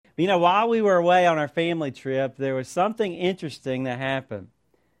While we were away on our family trip, there was something interesting that happened.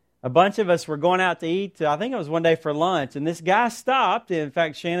 A bunch of us were going out to eat, I think it was one day for lunch, and this guy stopped. In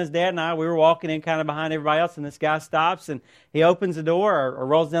fact, Shanna's dad and I, we were walking in kind of behind everybody else, and this guy stops, and he opens the door or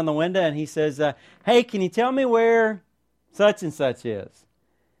rolls down the window, and he says, hey, can you tell me where such and such is?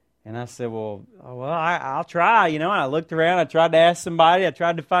 And I said, well, I'll try, And I looked around, I tried to ask somebody, I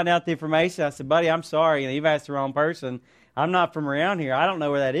tried to find out the information. I said, buddy, I'm sorry, you've asked the wrong person. I'm not from around here. I don't know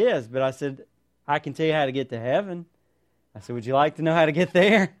where that is, but I said, I can tell you how to get to heaven. I said, would you like to know how to get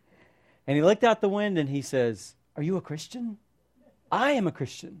there? And he looked out the window and he says, are you a Christian? I am a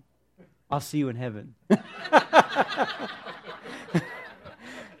Christian. I'll see you in heaven.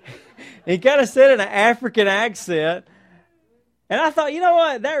 He kind of said it in an African accent. And I thought, you know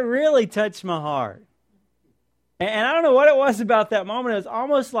what? That really touched my heart. And I don't know what it was about that moment. It was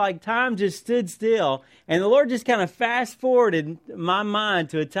almost like time just stood still. And the Lord just kind of fast forwarded my mind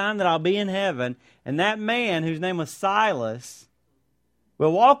to a time that I'll be in heaven. And that man, whose name was Silas,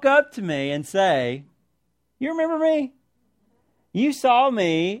 will walk up to me and say, you remember me? You saw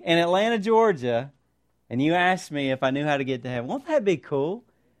me in Atlanta, Georgia, and you asked me if I knew how to get to heaven. Won't that be cool?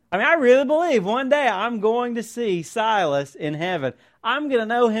 I really believe one day I'm going to see Silas in heaven. I'm going to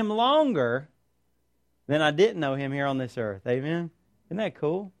know him longer than I didn't know him here on this earth. Amen? Isn't that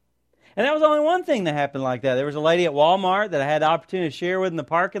cool? And that was only one thing that happened like that. There was a lady at Walmart that I had the opportunity to share with in the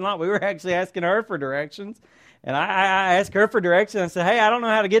parking lot. We were actually asking her for directions. And I asked her for directions. I said, hey, I don't know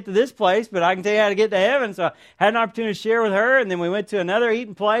how to get to this place, but I can tell you how to get to heaven. So I had an opportunity to share with her, and then we went to another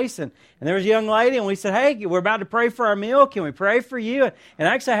eating place, and there was a young lady, and we said, hey, we're about to pray for our meal. Can we pray for you? And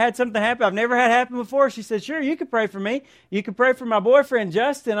actually I had something happen I've never had happen before. She said, sure, you can pray for me. You can pray for my boyfriend,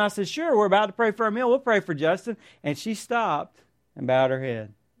 Justin. I said, sure, we're about to pray for our meal. We'll pray for Justin. And she stopped and bowed her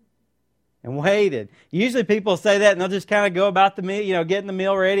head and waited. Usually people say that and they'll just kind of go about the meal, getting the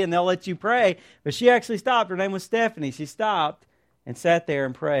meal ready, and they'll let you pray. But she actually stopped. Her name was Stephanie. She stopped and sat there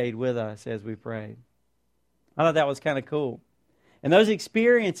and prayed with us as we prayed. I thought that was kind of cool. And those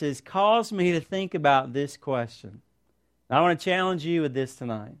experiences caused me to think about this question. And I want to challenge you with this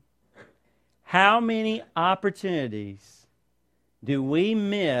tonight. How many opportunities do we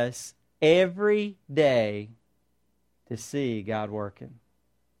miss every day to see God working?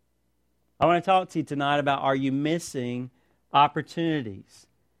 I want to talk to you tonight about, are you missing opportunities?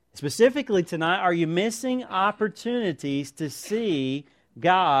 Specifically tonight, are you missing opportunities to see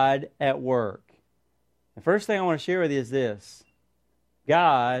God at work? The first thing I want to share with you is this.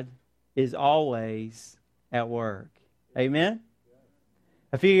 God is always at work. Amen?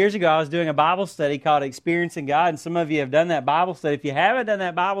 A few years ago, I was doing a Bible study called Experiencing God, and some of you have done that Bible study. If you haven't done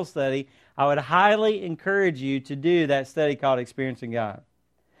that Bible study, I would highly encourage you to do that study called Experiencing God.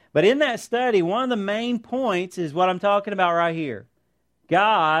 But in that study, one of the main points is what I'm talking about right here.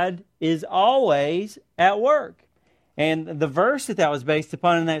 God is always at work. And the verse that was based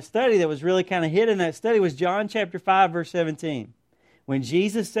upon in that study that was really kind of hid in that study was John chapter 5, verse 17. When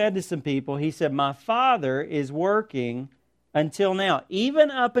Jesus said to some people, He said, my Father is working until now.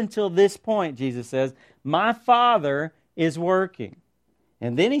 Even up until this point, Jesus says, my Father is working.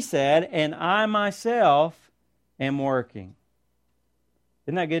 And then He said, and I myself am working.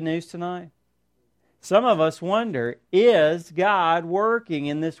 Isn't that good news tonight? Some of us wonder, is God working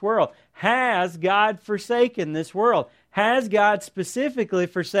in this world? Has God forsaken this world? Has God specifically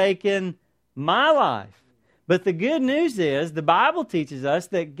forsaken my life? But the good news is, the Bible teaches us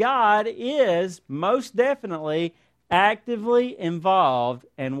that God is most definitely actively involved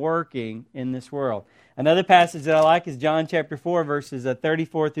and working in this world. Another passage that I like is John chapter 4, verses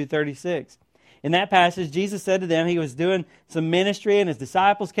 34 through 36. In that passage, Jesus said to them, He was doing some ministry, and His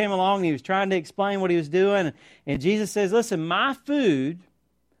disciples came along, and He was trying to explain what He was doing. And Jesus says, listen, my food,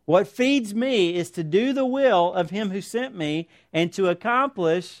 what feeds me, is to do the will of Him who sent me and to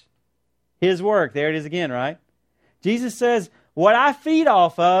accomplish His work. There it is again, right? Jesus says, what I feed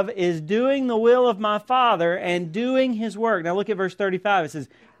off of is doing the will of my Father and doing His work. Now look at verse 35. It says,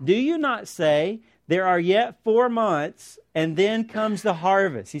 do you not say, there are yet 4 months, and then comes the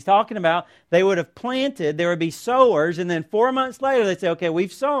harvest? He's talking about they would have planted, there would be sowers, and then 4 months later they'd say, okay,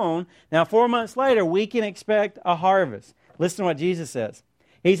 we've sown. Now 4 months later we can expect a harvest. Listen to what Jesus says.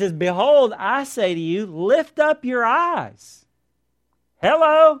 He says, behold, I say to you, lift up your eyes.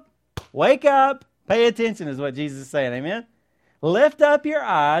 Hello, wake up, pay attention is what Jesus is saying, amen? Lift up your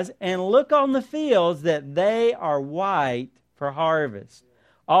eyes and look on the fields that they are white for harvest.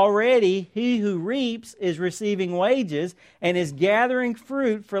 Already he who reaps is receiving wages and is gathering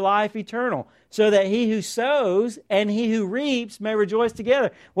fruit for life eternal, so that he who sows and he who reaps may rejoice together.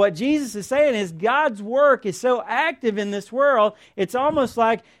 What Jesus is saying is God's work is so active in this world, it's almost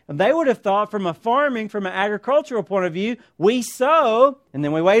like they would have thought from an agricultural point of view, we sow and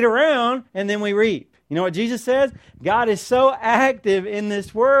then we wait around and then we reap. You know what Jesus says? God is so active in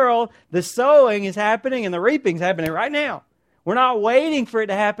this world, the sowing is happening and the reaping is happening right now. We're not waiting for it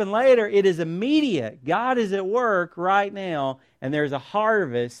to happen later. It is immediate. God is at work right now, and there's a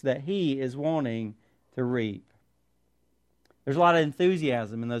harvest that He is wanting to reap. There's a lot of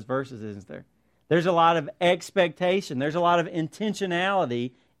enthusiasm in those verses, isn't there? There's a lot of expectation. There's a lot of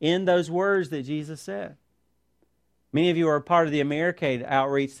intentionality in those words that Jesus said. Many of you are part of the Americade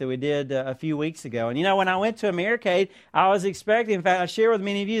outreach that we did a few weeks ago. And you know, when I went to Americade, I was expecting, in fact, I share with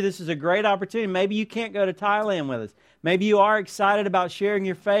many of you, this is a great opportunity. Maybe you can't go to Thailand with us. Maybe you are excited about sharing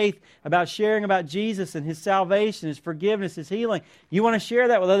your faith, about sharing about Jesus and His salvation, His forgiveness, His healing. You want to share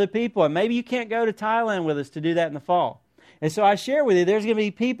that with other people. And maybe you can't go to Thailand with us to do that in the fall. And so I share with you, there's going to be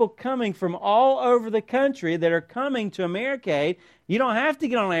people coming from all over the country that are coming to Americade. You don't have to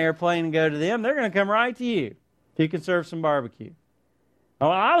get on an airplane and go to them. They're going to come right to you. You can serve some barbecue. Well,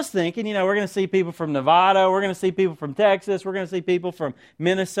 I was thinking, you know, we're going to see people from Nevada, we're going to see people from Texas, we're going to see people from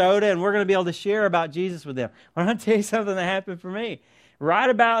Minnesota, and we're going to be able to share about Jesus with them. Well, I'm going to tell you something that happened for me. Right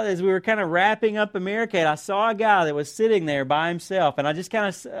about as we were kind of wrapping up Americade, I saw a guy that was sitting there by himself, and I just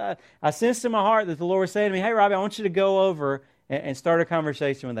kind of, I sensed in my heart that the Lord was saying to me, hey, Robbie, I want you to go over and start a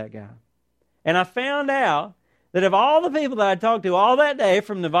conversation with that guy. And I found out that of all the people that I talked to all that day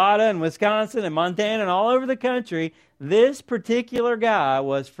from Nevada and Wisconsin and Montana and all over the country, this particular guy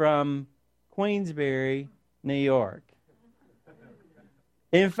was from Queensbury, New York.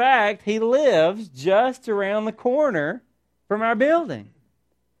 In fact, he lives just around the corner from our building.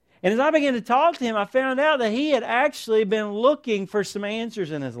 And as I began to talk to him, I found out that he had actually been looking for some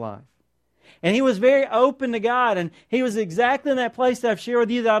answers in his life. And he was very open to God, and he was exactly in that place that I've shared with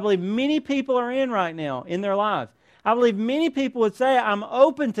you that I believe many people are in right now in their lives. I believe many people would say, I'm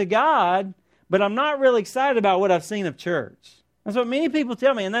open to God, but I'm not really excited about what I've seen of church. That's what many people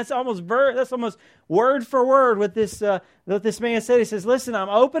tell me, and that's almost word for word what this man said. He says, listen, I'm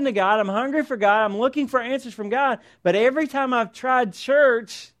open to God, I'm hungry for God, I'm looking for answers from God, but every time I've tried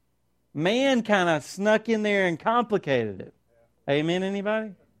church, man kind of snuck in there and complicated it. Amen,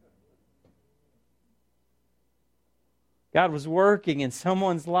 anybody? God was working in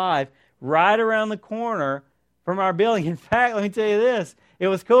someone's life right around the corner from our building. In fact, let me tell you this. It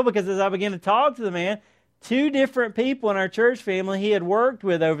was cool because as I began to talk to the man, 2 different people in our church family he had worked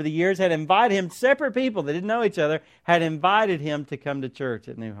with over the years had invited him, separate people that didn't know each other, had invited him to come to church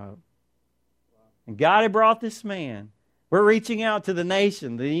at New Hope. And God had brought this man. We're reaching out to the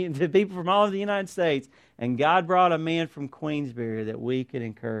nation, the people from all over the United States, and God brought a man from Queensbury that we could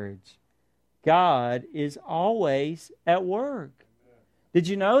encourage. God is always at work. Did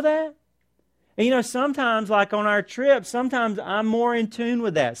you know that? And you know, sometimes, like on our trip, sometimes I'm more in tune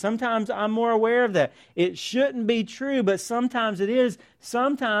with that. Sometimes I'm more aware of that. It shouldn't be true, but sometimes it is.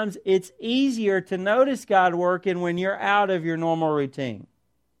 Sometimes it's easier to notice God working when you're out of your normal routine.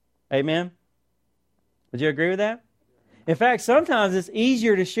 Amen? Would you agree with that? In fact, sometimes it's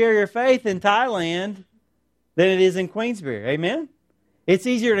easier to share your faith in Thailand than it is in Queensbury. Amen? It's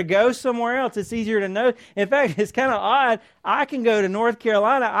easier to go somewhere else. It's easier to know. In fact, it's kind of odd. I can go to North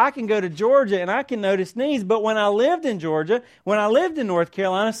Carolina, I can go to Georgia, and I can notice needs. But when I lived in Georgia, when I lived in North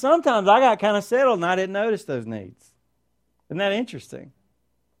Carolina, sometimes I got kind of settled and I didn't notice those needs. Isn't that interesting?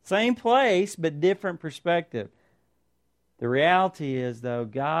 Same place, but different perspective. The reality is, though,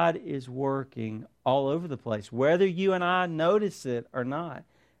 God is working all over the place, whether you and I notice it or not.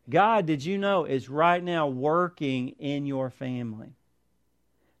 God, did you know, is right now working in your family.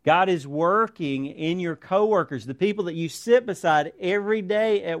 God is working in your coworkers, the people that you sit beside every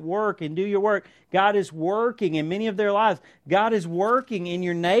day at work and do your work. God is working in many of their lives. God is working in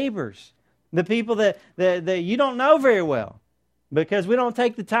your neighbors, the people that you don't know very well, because we don't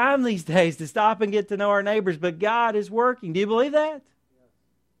take the time these days to stop and get to know our neighbors, but God is working. Do you believe that?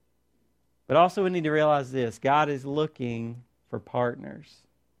 But also we need to realize this. God is looking for partners.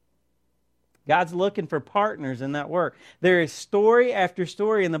 God's looking for partners in that work. There is story after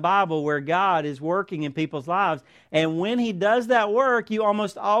story in the Bible where God is working in people's lives. And when He does that work, you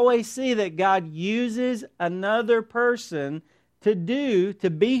almost always see that God uses another person to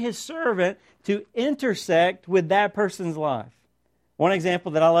be His servant, to intersect with that person's life. One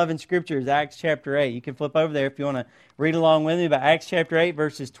example that I love in Scripture is Acts chapter 8. You can flip over there if you want to read along with me. But Acts chapter 8,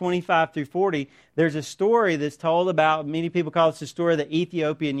 verses 25 through 40, there's a story that's told about, many people call this the story of the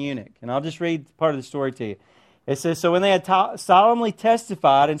Ethiopian eunuch. And I'll just read part of the story to you. It says, "So when they had solemnly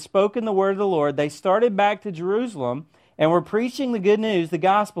testified and spoken the word of the Lord, they started back to Jerusalem and were preaching the good news, the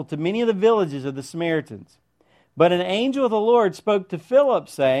gospel, to many of the villages of the Samaritans. But an angel of the Lord spoke to Philip,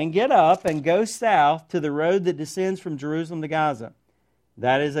 saying, 'Get up and go south to the road that descends from Jerusalem to Gaza.'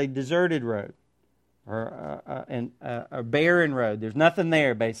 That is a deserted road, or a barren road. There's nothing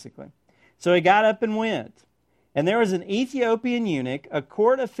there, basically. So he got up and went. And there was an Ethiopian eunuch, a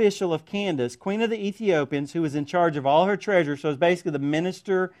court official of Candace, queen of the Ethiopians, who was in charge of all her treasure. So it's basically the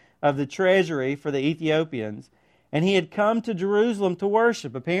minister of the treasury for the Ethiopians. And he had come to Jerusalem to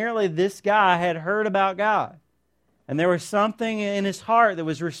worship. Apparently this guy had heard about God. And there was something in his heart that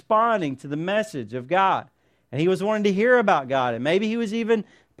was responding to the message of God. And he was wanting to hear about God. And maybe he was even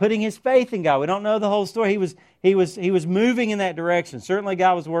putting his faith in God. We don't know the whole story. He was moving in that direction. Certainly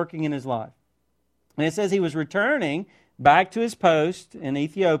God was working in his life. And it says he was returning back to his post in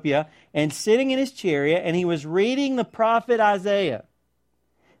Ethiopia and sitting in his chariot, and he was reading the prophet Isaiah.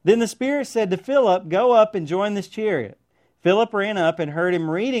 Then the Spirit said to Philip, 'Go up and join this chariot.' Philip ran up and heard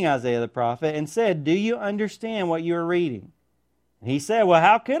him reading Isaiah the prophet and said, 'Do you understand what you are reading?' And he said, 'Well,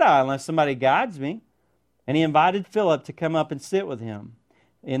 how could I unless somebody guides me?' And he invited Philip to come up and sit with him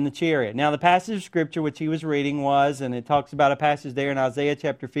in the chariot. Now, the passage of Scripture which he was reading was, and it talks about a passage there in Isaiah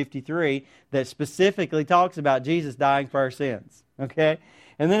chapter 53 that specifically talks about Jesus dying for our sins. Okay?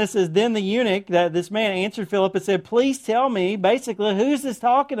 And then it says, then the eunuch, this man answered Philip and said, 'Please tell me, basically, who's this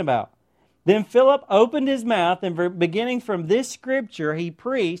talking about?' Then Philip opened his mouth, and beginning from this Scripture, he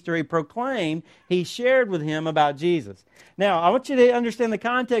preached, or he proclaimed, he shared with him about Jesus." Now, I want you to understand the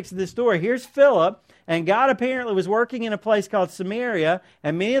context of this story. Here's Philip, and God apparently was working in a place called Samaria,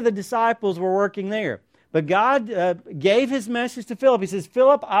 and many of the disciples were working there. But God gave His message to Philip. He says,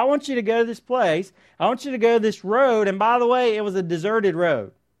 "Philip, I want you to go to this place. I want you to go to this road." And by the way, it was a deserted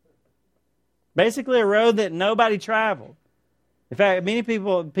road. Basically a road that nobody traveled. In fact, many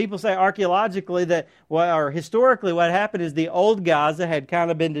people say archaeologically that, or historically, what happened is the old Gaza had kind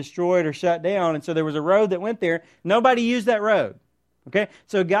of been destroyed or shut down, and so there was a road that went there. Nobody used that road. Okay?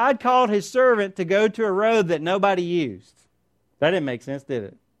 So God called His servant to go to a road that nobody used. That didn't make sense, did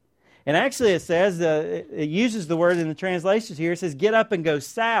it? And actually it says, it uses the word in the translations here, it says, "Get up and go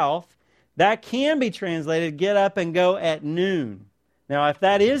south." That can be translated, "Get up and go at noon." Now, if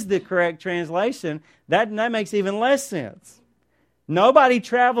that is the correct translation, that makes even less sense. Nobody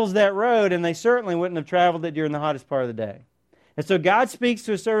travels that road, and they certainly wouldn't have traveled it during the hottest part of the day. And so God speaks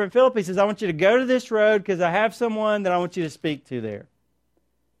to His servant Philip. He says, "I want you to go to this road because I have someone that I want you to speak to there."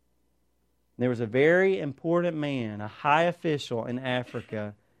 There was a very important man, a high official in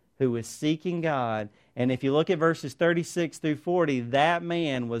Africa, who was seeking God. And if you look at verses 36 through 40, that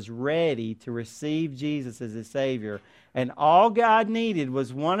man was ready to receive Jesus as his Savior. And all God needed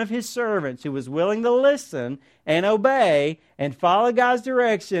was one of His servants who was willing to listen and obey and follow God's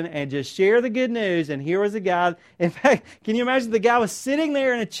direction and just share the good news. And here was a guy. In fact, can you imagine the guy was sitting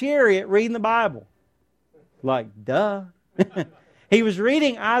there in a chariot reading the Bible? Like, duh. He was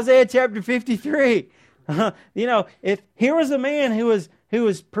reading Isaiah chapter 53. If here was a man who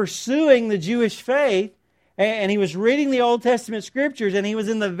was pursuing the Jewish faith, and he was reading the Old Testament Scriptures, and he was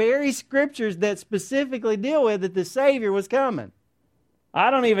in the very Scriptures that specifically deal with that the Savior was coming.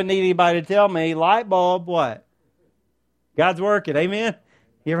 I don't even need anybody to tell me, light bulb, what? God's working, amen?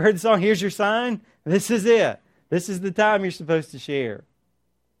 You ever heard the song, "Here's Your Sign"? This is it. This is the time you're supposed to share.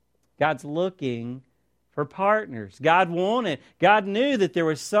 God's looking for partners. God knew that there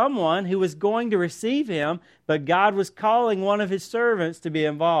was someone who was going to receive Him, but God was calling one of His servants to be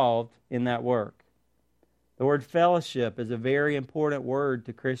involved in that work. The word fellowship is a very important word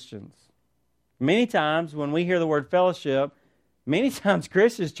to Christians. Many times when we hear the word fellowship, many times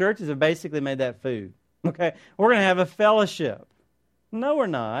Christians, churches have basically made that food. Okay? We're going to have a fellowship. No, we're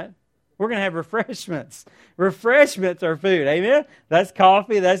not. We're going to have refreshments. Refreshments are food. Amen? That's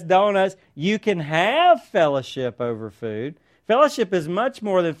coffee. That's donuts. You can have fellowship over food. Fellowship is much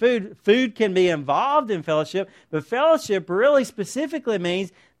more than food. Food can be involved in fellowship, but fellowship really specifically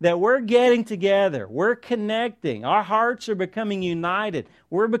means that we're getting together. We're connecting. Our hearts are becoming united.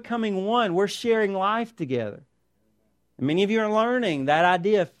 We're becoming one. We're sharing life together. And many of you are learning that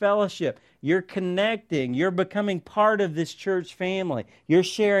idea of fellowship. You're connecting. You're becoming part of this church family. You're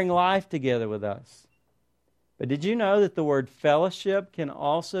sharing life together with us. But did you know that the word fellowship can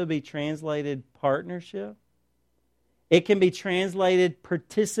also be translated partnership? It can be translated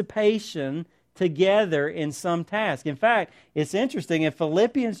participation together in some task. In fact, it's interesting, in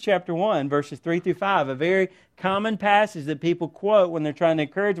Philippians chapter 1, verses 3 through 5, a very common passage that people quote when they're trying to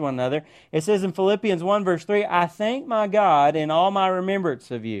encourage one another, it says in Philippians 1, verse 3, I thank my God in all my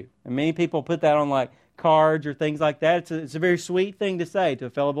remembrance of you. And many people put that on like cards or things like that. It's a very sweet thing to say to a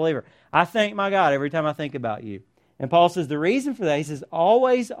fellow believer. I thank my God every time I think about you. And Paul says the reason for that, he says,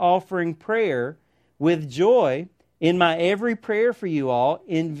 always offering prayer with joy in my every prayer for you all,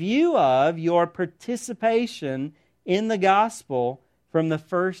 in view of your participation in the gospel from the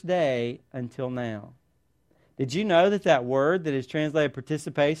first day until now. Did you know that word that is translated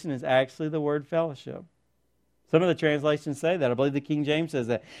participation is actually the word fellowship? Some of the translations say that. I believe the King James says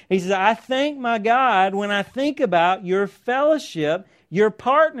that. He says, I thank my God when I think about your fellowship, your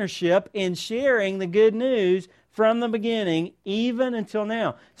partnership in sharing the good news from the beginning, even until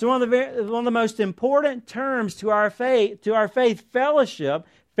now. So one of the most important terms to our faith, fellowship,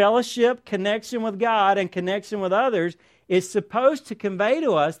 connection with God and connection with others, is supposed to convey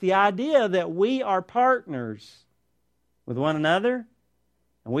to us the idea that we are partners with one another,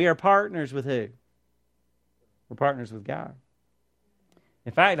 and we are partners with who? We're partners with God.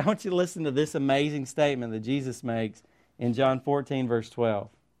 In fact, I want you to listen to this amazing statement that Jesus makes in John 14, verse 12.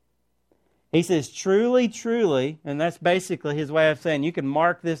 He says, truly, truly, and that's basically his way of saying, you can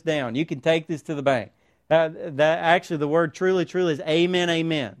mark this down. You can take this to the bank. Actually, the word truly, truly is amen,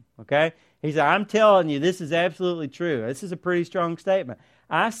 amen. Okay? He said, I'm telling you, this is absolutely true. This is a pretty strong statement.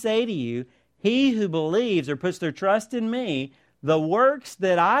 I say to you, he who believes or puts their trust in me, the works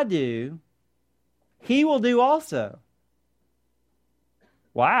that I do, he will do also.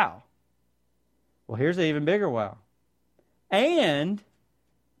 Wow. Well, here's an even bigger wow. And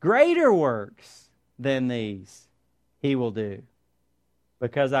greater works than these he will do,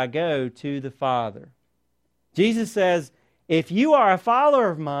 because I go to the Father. Jesus says, if you are a follower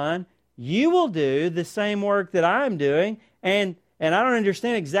of mine, you will do the same work that I'm doing. And I don't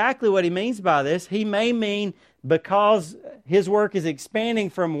understand exactly what he means by this. He may mean because his work is expanding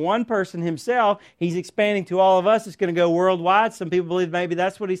from one person himself, he's expanding to all of us. It's going to go worldwide. Some people believe maybe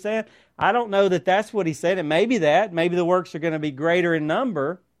that's what he's saying. I don't know that that's what he said. It may be that. Maybe the works are going to be greater in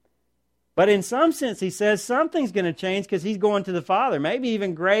number. But in some sense, he says something's going to change because he's going to the Father. Maybe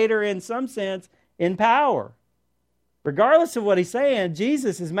even greater in some sense in power. Regardless of what he's saying,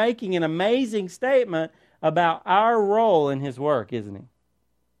 Jesus is making an amazing statement about our role in his work, isn't he?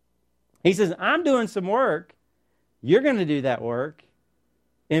 He says, I'm doing some work. You're going to do that work.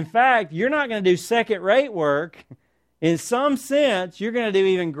 In fact, you're not going to do second-rate work. In some sense, you're going to do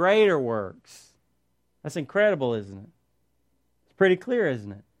even greater works. That's incredible, isn't it? It's pretty clear,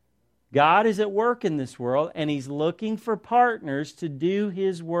 isn't it? God is at work in this world, and he's looking for partners to do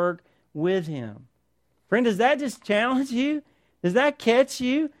his work with him. Friend, does that just challenge you? Does that catch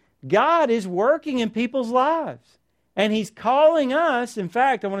you? God is working in people's lives. And he's calling us. In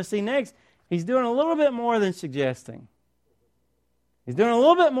fact, I want to see next, he's doing a little bit more than suggesting. He's doing a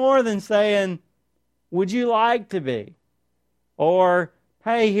little bit more than saying, would you like to be? Or,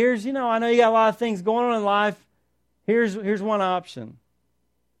 hey, here's, I know you got a lot of things going on in life. Here's one option.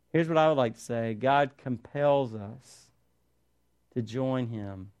 Here's what I would like to say. God compels us to join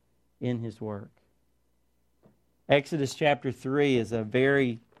him in his work. Exodus chapter 3 is a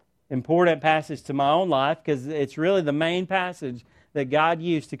very important passage to my own life because it's really the main passage that God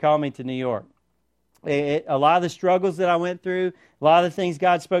used to call me to New York. A lot of the struggles that I went through, a lot of the things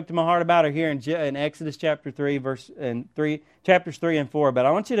God spoke to my heart about are here in Exodus chapter 3, chapters 3 and 4. But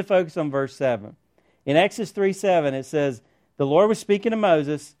I want you to focus on verse 7. In Exodus 3:7, it says, the Lord was speaking to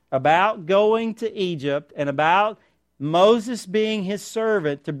Moses about going to Egypt and about Moses being his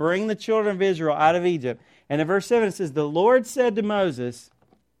servant to bring the children of Israel out of Egypt. And in verse 7 it says, the Lord said to Moses,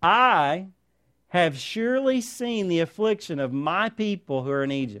 I have surely seen the affliction of my people who are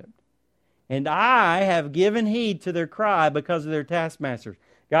in Egypt, and I have given heed to their cry because of their taskmasters.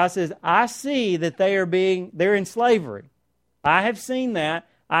 God says, I see that they're in slavery. I have seen that.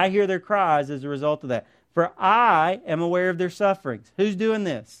 I hear their cries as a result of that. For I am aware of their sufferings. Who's doing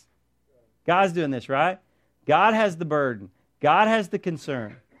this? God's doing this, right? God has the burden. God has the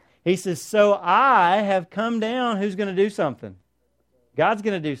concern. He says, so I have come down. Who's going to do something? God's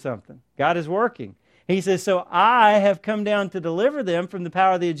going to do something. God is working. He says, so I have come down to deliver them from the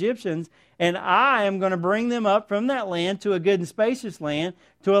power of the Egyptians, and I am going to bring them up from that land to a good and spacious land,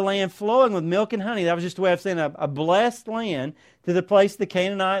 to a land flowing with milk and honey. That was just a way of saying a blessed land, to the place the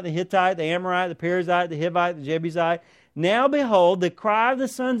Canaanite, the Hittite, the Amorite, the Perizzite, the Hivite, the Jebusite. Now behold, the cry of the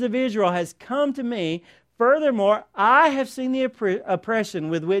sons of Israel has come to me. Furthermore, I have seen the oppression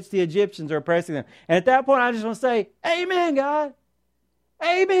with which the Egyptians are oppressing them. And at that point, I just want to say, amen, God.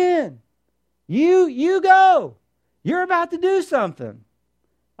 Amen. You go. You're about to do something.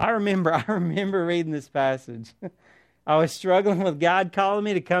 I remember reading this passage. I was struggling with God calling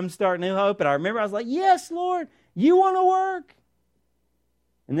me to come start New Hope, and I remember I was like, yes, Lord, you want to work?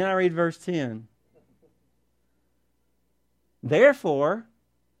 And then I read verse 10. Therefore,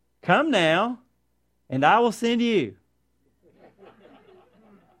 come now, and I will send you.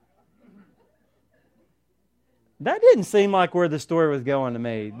 That didn't seem like where the story was going to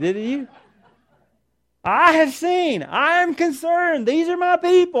me, did you? I have seen. I am concerned. These are my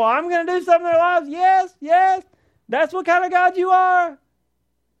people. I'm going to do something in their lives. Yes, yes. That's what kind of God you are.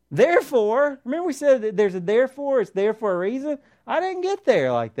 Therefore, remember we said that there's a therefore. It's there for a reason. I didn't get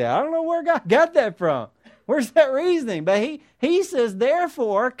there like that. I don't know where God got that from. Where's that reasoning? But he says,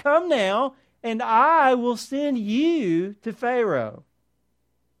 therefore, come now, and I will send you to Pharaoh.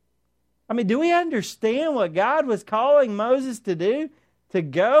 I mean, do we understand what God was calling Moses to do? To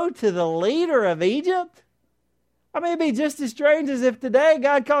go to the leader of Egypt? I mean, it'd be just as strange as if today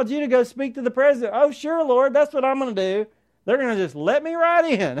God called you to go speak to the president. Oh, sure, Lord, that's what I'm going to do. They're going to just let me right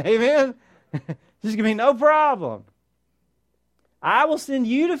in. Amen? Just going to be no problem. I will send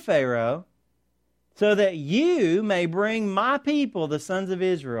you to Pharaoh so that you may bring my people, the sons of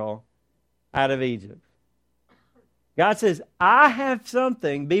Israel, out of Egypt. God says, I have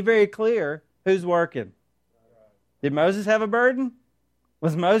something. Be very clear who's working. Did Moses have a burden?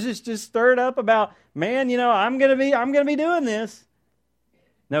 Was Moses just stirred up about, man, I'm going to be doing this?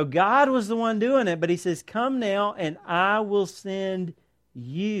 No, God was the one doing it, but he says, come now and I will send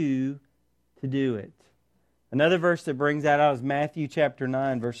you to do it. Another verse that brings that out is Matthew chapter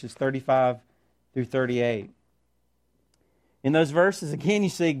 9, verses 35 through 38. In those verses, again, you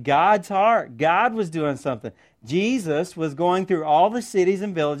see God's heart. God was doing something. Jesus was going through all the cities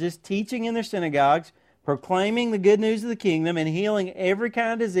and villages, teaching in their synagogues, proclaiming the good news of the kingdom, and healing every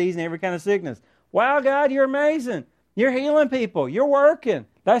kind of disease and every kind of sickness. Wow, God, you're amazing. You're healing people. You're working.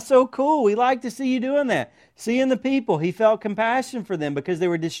 That's so cool. We like to see you doing that. Seeing the people, he felt compassion for them because they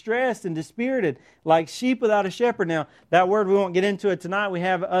were distressed and dispirited, like sheep without a shepherd. Now, that word, we won't get into it tonight. We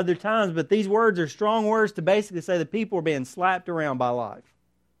have other times, but these words are strong words to basically say that people were being slapped around by life.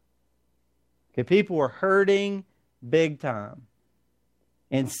 Okay, people were hurting big time.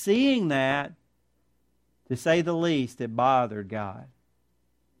 And seeing that, to say the least, it bothered God.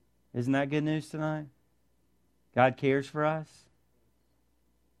 Isn't that good news tonight? God cares for us.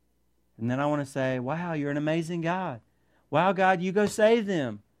 And then I want to say, wow, you're an amazing God. Wow, God, you go save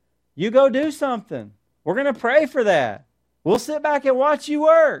them. You go do something. We're going to pray for that. We'll sit back and watch you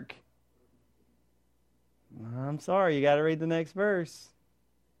work. I'm sorry, you got to read the next verse.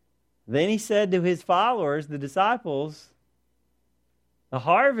 Then he said to his followers, the disciples, the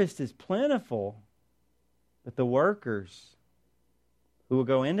harvest is plentiful, but the workers who will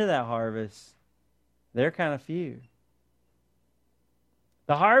go into that harvest, they're kind of few.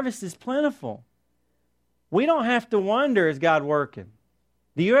 The harvest is plentiful. We don't have to wonder, is God working?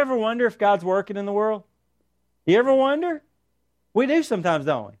 Do you ever wonder if God's working in the world? Do you ever wonder? We do sometimes,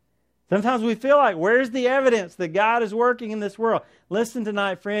 don't we? Sometimes we feel like, where's the evidence that God is working in this world? Listen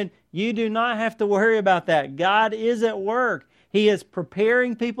tonight, friend, you do not have to worry about that. God is at work. He is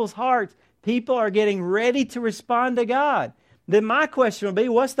preparing people's hearts. People are getting ready to respond to God. Then my question will be,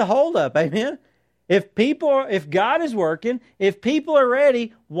 what's the holdup? Amen? If God is working, if people are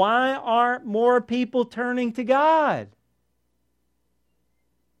ready, why aren't more people turning to God?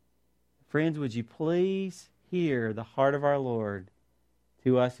 Friends, would you please hear the heart of our Lord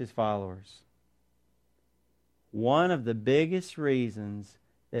to us, His followers? One of the biggest reasons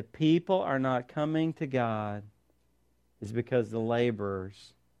that people are not coming to God is because the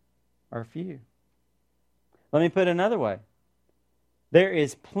laborers are few. Let me put it another way. There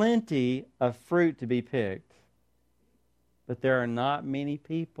is plenty of fruit to be picked, but there are not many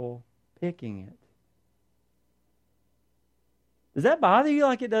people picking it. Does that bother you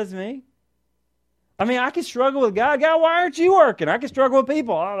like it does me? I mean, I can struggle with God. God, why aren't you working? I can struggle with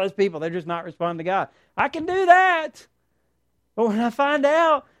people. Oh, those people, they're just not responding to God. I can do that. But when I find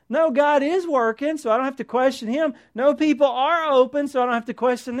out, no, God is working, so I don't have to question Him. No, people are open, so I don't have to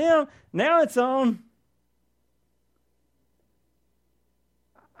question them. Now it's on.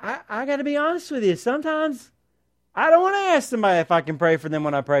 I got to be honest with you. Sometimes I don't want to ask somebody if I can pray for them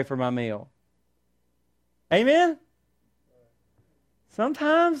when I pray for my meal. Amen?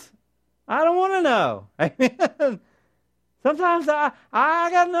 Sometimes I don't want to know. Amen? Sometimes I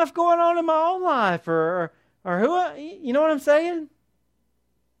got enough going on in my own life or who, you know what I'm saying?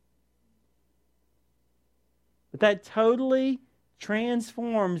 But that totally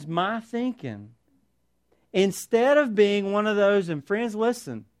transforms my thinking. Instead of being one of those, and friends,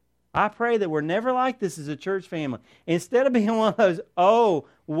 listen, I pray that we're never like this as a church family. Instead of being one of those, oh,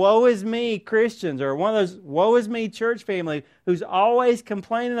 woe is me Christians, or one of those woe is me church family who's always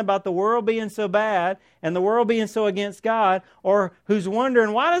complaining about the world being so bad and the world being so against God, or who's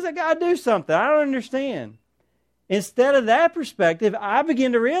wondering, why doesn't God do something? I don't understand. Instead of that perspective, I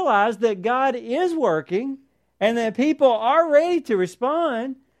begin to realize that God is working and that people are ready to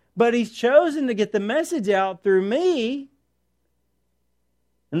respond, but He's chosen to get the message out through me.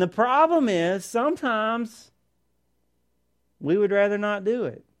 And the problem is, sometimes we would rather not do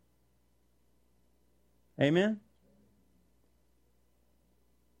it. Amen?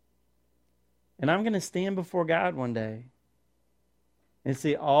 And I'm going to stand before God one day and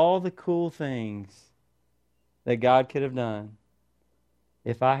see all the cool things that God could have done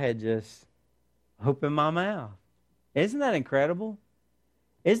if I had just opened my mouth. Isn't that incredible?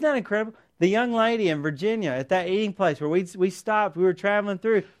 Isn't that incredible? The young lady in Virginia at that eating place where we stopped, we were traveling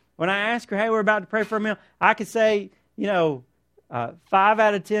through. When I asked her, hey, we're about to pray for a meal, I could say, 5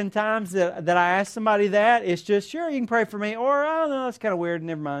 out of 10 times that I asked somebody that, it's just, sure, you can pray for me. Or, oh, no, that's kind of weird.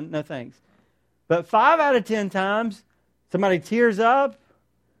 Never mind. No thanks. But 5 out of 10 times, somebody tears up,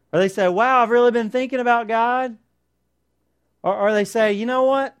 or they say, wow, I've really been thinking about God. Or they say, you know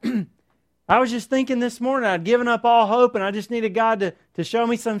what? I was just thinking this morning I'd given up all hope and I just needed God to show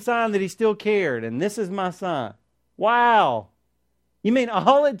me some sign that He still cared. And this is my sign. Wow. You mean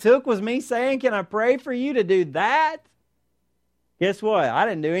all it took was me saying, can I pray for you to do that? Guess what? I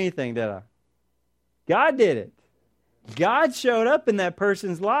didn't do anything, did I? God did it. God showed up in that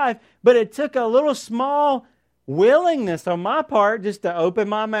person's life, but it took a little small willingness on my part just to open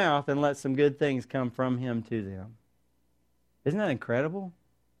my mouth and let some good things come from Him to them. Isn't that incredible?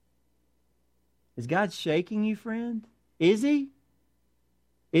 Is God shaking you, friend? Is He?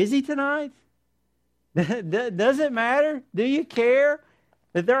 Is He tonight? Does it matter? Do you care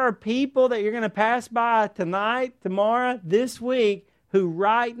that there are people that you're going to pass by tonight, tomorrow, this week, who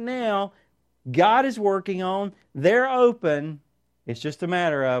right now God is working on, they're open. It's just a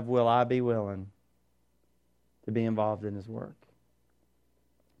matter of, will I be willing to be involved in His work?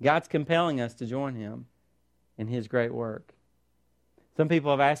 God's compelling us to join Him in His great work. Some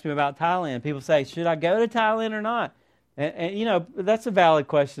people have asked me about Thailand. People say, should I go to Thailand or not? And that's a valid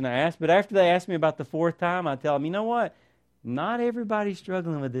question to ask. But after they ask me about the 4th time, I tell them, you know what? Not everybody's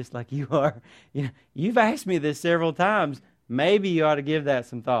struggling with this like you are. You've asked me this several times. Maybe you ought to give that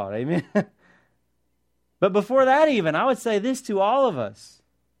some thought. Amen? But before that even, I would say this to all of us.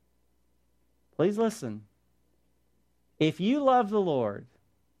 Please listen. If you love the Lord,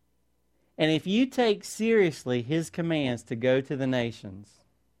 and if you take seriously His commands to go to the nations,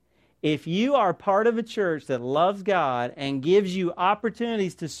 if you are part of a church that loves God and gives you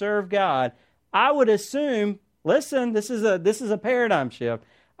opportunities to serve God, I would assume, listen, this is a paradigm shift.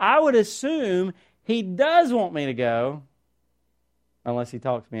 I would assume He does want me to go, unless He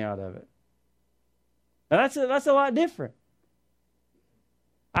talks me out of it. Now that's a lot different.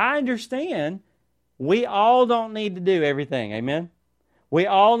 I understand we all don't need to do everything. Amen? We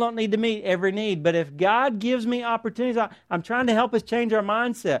all don't need to meet every need. But if God gives me opportunities, I'm trying to help us change our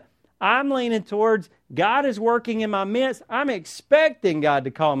mindset. I'm leaning towards God is working in my midst. I'm expecting God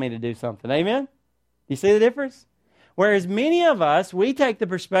to call me to do something. Amen? You see the difference? Whereas many of us, we take the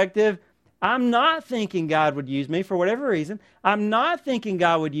perspective, I'm not thinking God would use me for whatever reason. I'm not thinking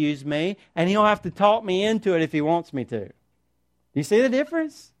God would use me, and He'll have to talk me into it if He wants me to. Do you see the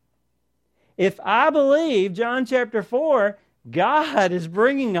difference? If I believe, John chapter 4, God is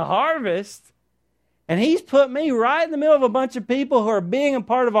bringing a harvest, and He's put me right in the middle of a bunch of people who are being a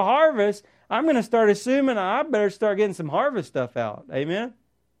part of a harvest, I'm going to start assuming I better start getting some harvest stuff out. Amen?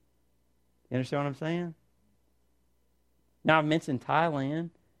 You understand what I'm saying? Now, I've mentioned Thailand,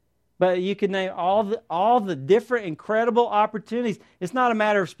 but you can name all the different incredible opportunities. It's not a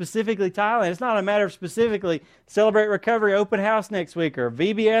matter of specifically Thailand. It's not a matter of specifically Celebrate Recovery Open House next week, or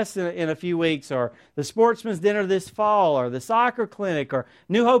VBS in a few weeks, or the Sportsman's Dinner this fall, or the soccer clinic, or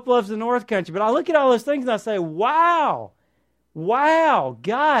New Hope Loves the North Country. But I look at all those things and I say, wow,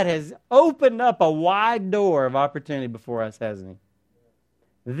 God has opened up a wide door of opportunity before us, hasn't He?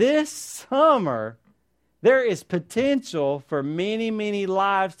 This summer, there is potential for many, many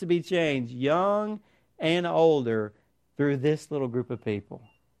lives to be changed, young and older, through this little group of people.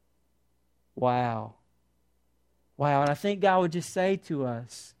 Wow. And I think God would just say to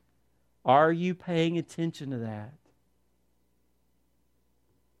us, are you paying attention to that?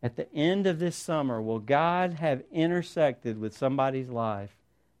 At the end of this summer, will God have intersected with somebody's life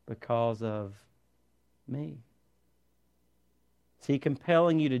because of me? Is He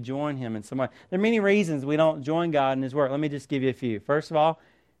compelling you to join Him in some way? There are many reasons we don't join God in His work. Let me just give you a few. First of all,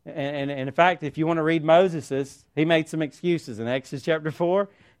 And in fact, if you want to read Moses', he made some excuses in Exodus chapter 4.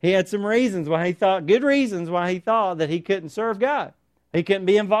 He had some reasons why he thought, good reasons why he thought that he couldn't serve God. He couldn't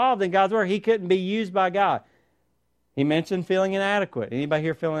be involved in God's work. He couldn't be used by God. He mentioned feeling inadequate. Anybody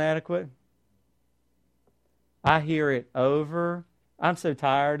here feeling inadequate? I hear it over. I'm so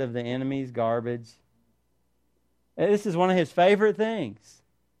tired of the enemy's garbage. This is one of his favorite things.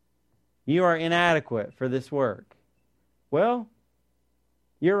 You are inadequate for this work. Well,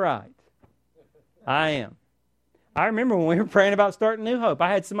 you're right. I am. I remember when we were praying about starting New Hope,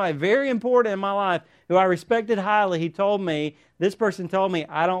 I had somebody very important in my life who I respected highly. This person told me,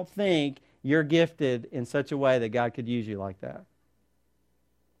 I don't think you're gifted in such a way that God could use you like that.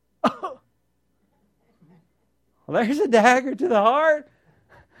 Well, there's a dagger to the heart.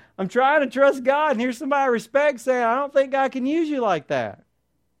 I'm trying to trust God, and here's somebody I respect saying, I don't think God can use you like that.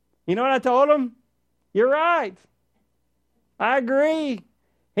 You know what I told him? You're right. I agree.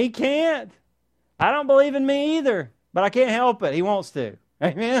 He can't. I don't believe in me either, but I can't help it. He wants to.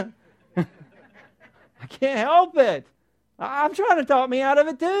 Amen? I can't help it. I'm trying to talk me out of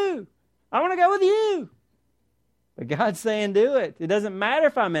it too. I want to go with you. But God's saying do it. It doesn't matter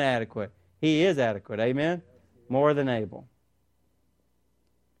if I'm inadequate. He is adequate. Amen? More than able.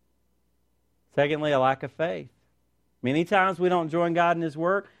 Secondly, a lack of faith. Many times we don't join God in His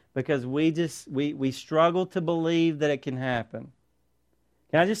work because we struggle to believe that it can happen.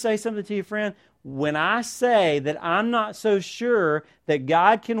 Can I just say something to you, friend? When I say that I'm not so sure that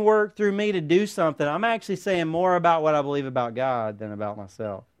God can work through me to do something, I'm actually saying more about what I believe about God than about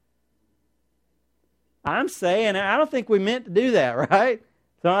myself. I'm saying, I don't think we meant to do that, right?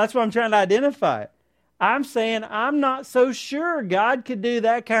 So that's what I'm trying to identify. I'm saying I'm not so sure God could do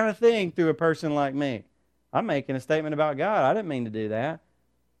that kind of thing through a person like me. I'm making a statement about God. I didn't mean to do that.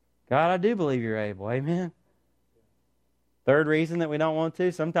 God, I do believe you're able. Amen. Third reason that we don't want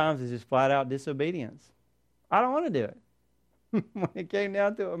to, sometimes is just flat out disobedience. I don't want to do it. When it came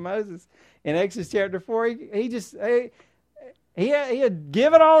down to it with Moses in Exodus chapter 4, he had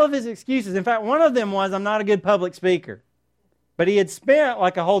given all of his excuses. In fact, one of them was, I'm not a good public speaker. But he had spent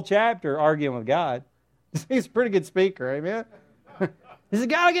like a whole chapter arguing with God. He's a pretty good speaker, amen? He said,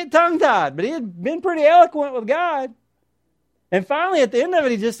 God, I get tongue-tied. But he had been pretty eloquent with God. And finally, at the end of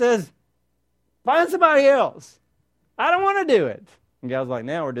it, he just says, find somebody else. I don't want to do it. And God was like,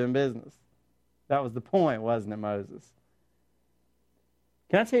 now we're doing business. That was the point, wasn't it, Moses?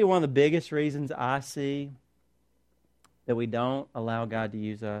 Can I tell you one of the biggest reasons I see that we don't allow God to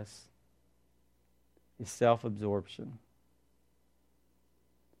use us is self-absorption.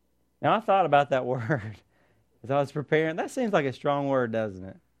 Now, I thought about that word as I was preparing. That seems like a strong word, doesn't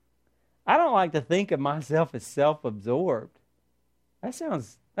it? I don't like to think of myself as self-absorbed. That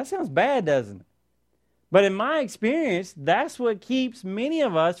sounds bad, doesn't it? But in my experience, that's what keeps many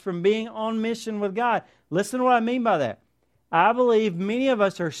of us from being on mission with God. Listen to what I mean by that. I believe many of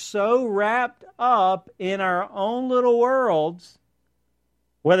us are so wrapped up in our own little worlds,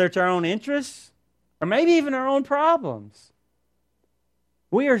 whether it's our own interests or maybe even our own problems.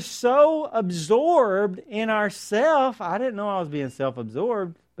 We are so absorbed in ourself. I didn't know I was being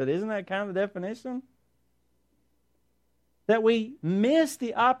self-absorbed, but isn't that kind of the definition? That we miss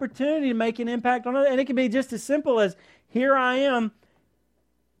the opportunity to make an impact on others. And it can be just as simple as, here I am.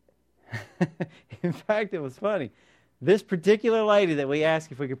 In fact, it was funny. This particular lady that we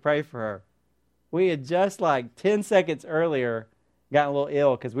asked if we could pray for her, we had just like 10 seconds earlier gotten a little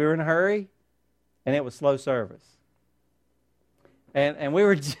ill because we were in a hurry and it was slow service. And we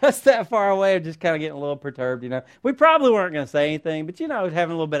were just that far away, just kind of getting a little perturbed, you know. We probably weren't going to say anything, but, you know,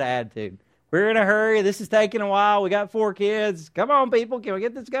 having a little bit of attitude. We're in a hurry. This is taking a while. We got 4 kids. Come on, people. Can we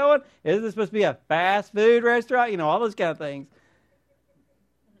get this going? Is this supposed to be a fast food restaurant? You know, all those kind of things.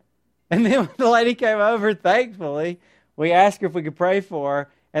 And then when the lady came over, thankfully, we asked her if we could pray for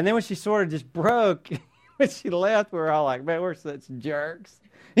her. And then when she sort of just broke, when she left, we were all like, man, we're such jerks.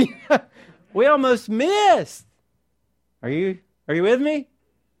 We almost missed. Are you with me?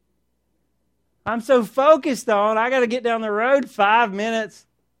 I'm so focused on, I got to get down the road 5 minutes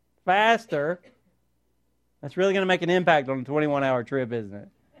faster. That's really going to make an impact on a 21-hour trip, isn't it?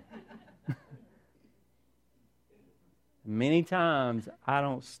 Many times I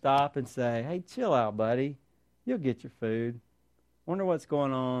don't stop and say, hey, chill out, buddy. You'll get your food. Wonder what's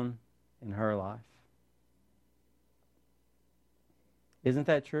going on in her life. Isn't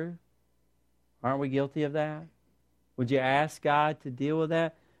that true? Aren't we guilty of that? Would you ask God to deal with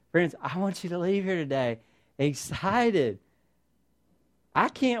that? Friends, I want you to leave here today excited. I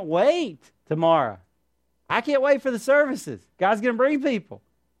can't wait tomorrow. I can't wait for the services. God's going to bring people.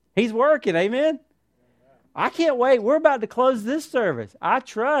 He's working, amen? I can't wait. We're about to close this service. I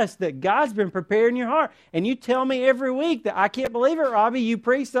trust that God's been preparing your heart. And you tell me every week that I can't believe it, Robbie. You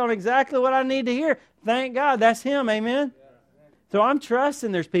preached on exactly what I need to hear. Thank God. That's Him. Amen? So I'm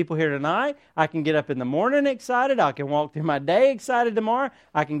trusting there's people here tonight. I can get up in the morning excited. I can walk through my day excited tomorrow.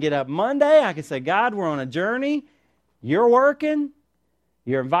 I can get up Monday. I can say, God, we're on a journey. You're working.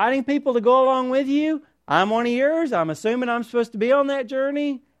 You're inviting people to go along with you. I'm one of yours. I'm assuming I'm supposed to be on that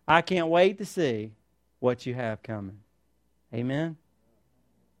journey. I can't wait to see what you have coming. Amen?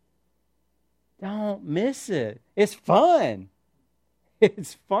 Don't miss it. It's fun.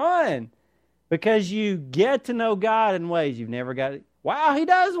 It's fun. Because you get to know God in ways you've never got. Wow, He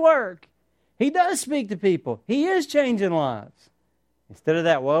does work. He does speak to people. He is changing lives. Instead of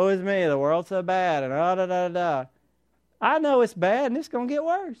that, woe is me, the world's so bad, and da-da-da-da. I know it's bad, and it's going to get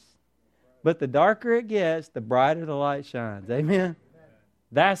worse. But the darker it gets, the brighter the light shines. Amen?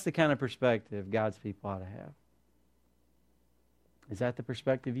 That's the kind of perspective God's people ought to have. Is that the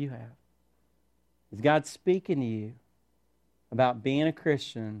perspective you have? Is God speaking to you about being a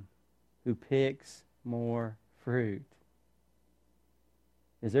Christian who picks more fruit?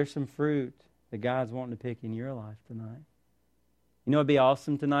 Is there some fruit that God's wanting to pick in your life tonight? You know, it'd be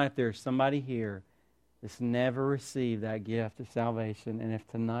awesome tonight if there's somebody here that's never received that gift of salvation, and if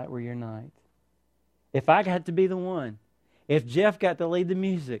tonight were your night. If I got to be the one, if Jeff got to lead the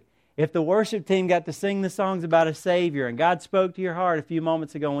music, if the worship team got to sing the songs about a Savior, and God spoke to your heart a few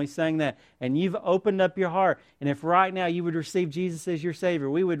moments ago when we sang that, and you've opened up your heart, and if right now you would receive Jesus as your Savior,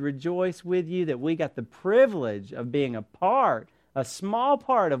 we would rejoice with you that we got the privilege of being a part, a small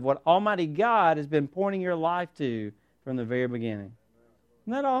part of what Almighty God has been pointing your life to from the very beginning.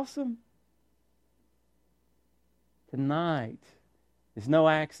 Isn't that awesome? Tonight, it's no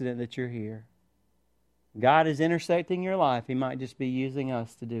accident that you're here. God is intersecting your life. He might just be using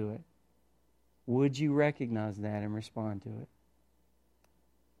us to do it. Would you recognize that and respond to it?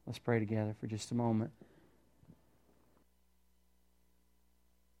 Let's pray together for just a moment.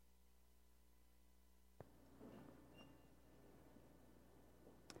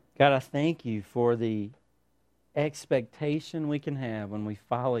 God, I thank you for the expectation we can have when we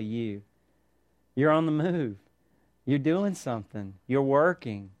follow you. You're on the move. You're doing something. You're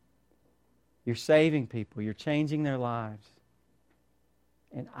working. You're saving people. You're changing their lives.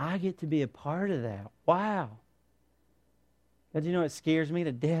 And I get to be a part of that. Wow. God, you know, it scares me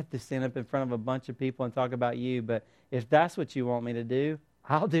to death to stand up in front of a bunch of people and talk about you. But if that's what you want me to do,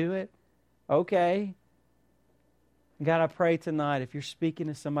 I'll do it. Okay. God, I pray tonight, if you're speaking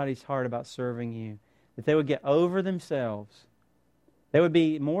to somebody's heart about serving you, that they would get over themselves. They would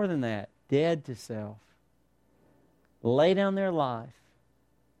be more than that, dead to self. Lay down their life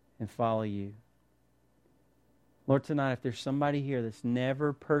and follow you. Lord, tonight, if there's somebody here that's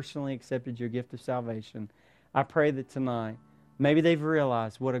never personally accepted your gift of salvation, I pray that tonight, maybe they've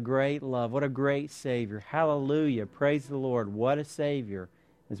realized what a great love, what a great Savior. Hallelujah. Praise the Lord. What a Savior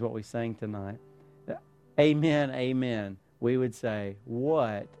is what we sang tonight. Amen, amen. We would say,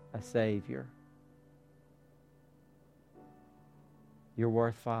 what a Savior. You're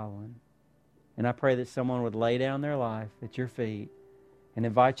worth following. And I pray that someone would lay down their life at your feet and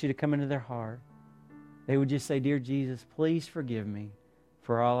invite you to come into their heart. They would just say, Dear Jesus, please forgive me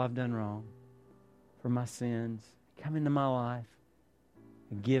for all I've done wrong, for my sins. Come into my life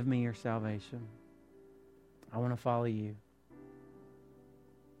and give me your salvation. I want to follow you.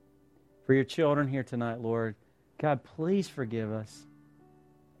 For your children here tonight, Lord, God, please forgive us.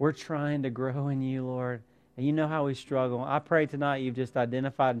 We're trying to grow in you, Lord, and you know how we struggle. I pray tonight you've just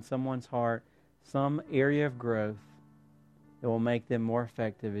identified in someone's heart some area of growth that will make them more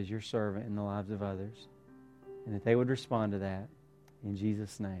effective as your servant in the lives of others, and that they would respond to that. In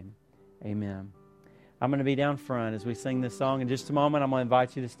Jesus' name, amen. I'm going to be down front as we sing this song. In just a moment, I'm going to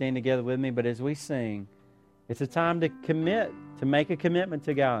invite you to stand together with me, but as we sing, it's a time to commit, to make a commitment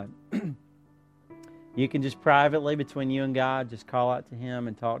to God. You can just privately, between you and God, just call out to Him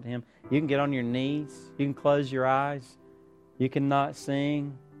and talk to Him. You can get on your knees. You can close your eyes. You can not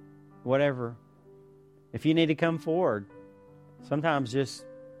sing, whatever. If you need to come forward, sometimes just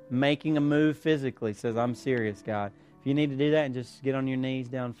making a move physically says, I'm serious, God. If you need to do that and just get on your knees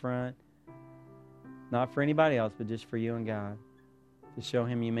down front, not for anybody else, but just for you and God, to show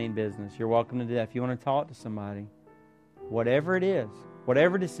Him you mean business. You're welcome to do that. If you want to talk to somebody, whatever it is,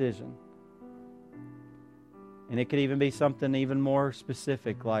 whatever decision, and it could even be something even more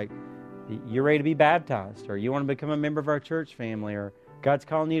specific, like you're ready to be baptized, or you want to become a member of our church family, or God's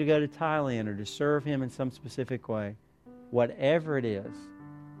calling you to go to Thailand or to serve Him in some specific way. Whatever it is,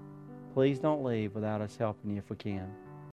 please don't leave without us helping you if we can.